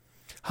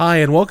Hi,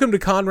 and welcome to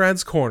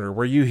Conrad's Corner,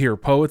 where you hear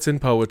poets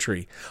and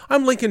poetry.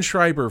 I'm Lincoln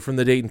Schreiber from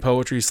the Dayton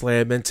Poetry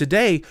Slam, and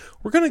today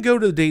we're going to go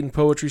to the Dayton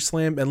Poetry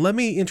Slam, and let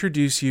me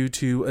introduce you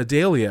to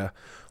Adalia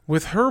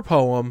with her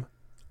poem,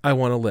 I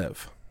Want to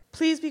Live.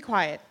 Please be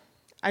quiet.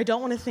 I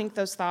don't want to think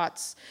those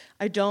thoughts.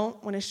 I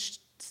don't want to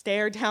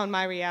stare down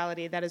my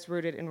reality that is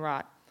rooted in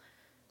rot.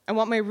 I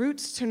want my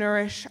roots to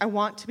nourish. I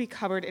want to be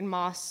covered in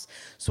moss,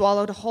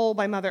 swallowed whole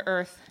by Mother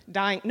Earth,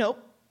 dying.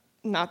 Nope,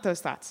 not those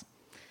thoughts.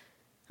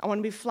 I want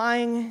to be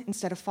flying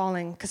instead of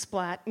falling,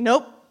 kasplat.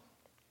 Nope.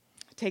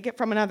 Take it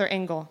from another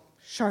angle.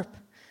 Sharp,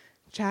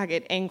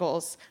 jagged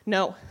angles.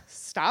 No,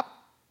 stop.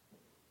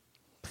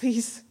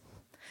 Please,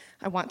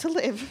 I want to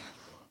live.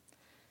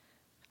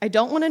 I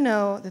don't want to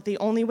know that the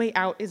only way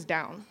out is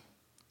down.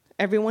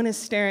 Everyone is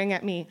staring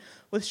at me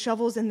with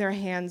shovels in their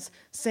hands,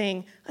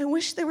 saying, I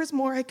wish there was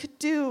more I could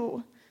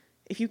do.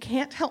 If you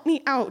can't help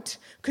me out,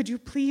 could you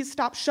please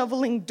stop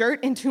shoveling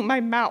dirt into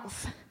my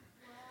mouth?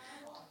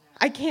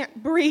 I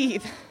can't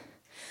breathe.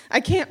 I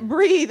can't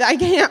breathe. I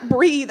can't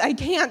breathe. I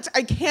can't.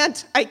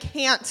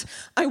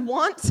 I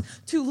want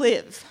to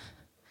live.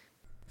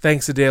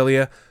 Thanks,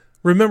 Adalia.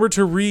 Remember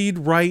to read,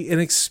 write,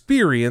 and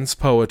experience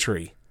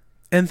poetry.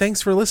 And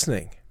thanks for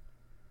listening.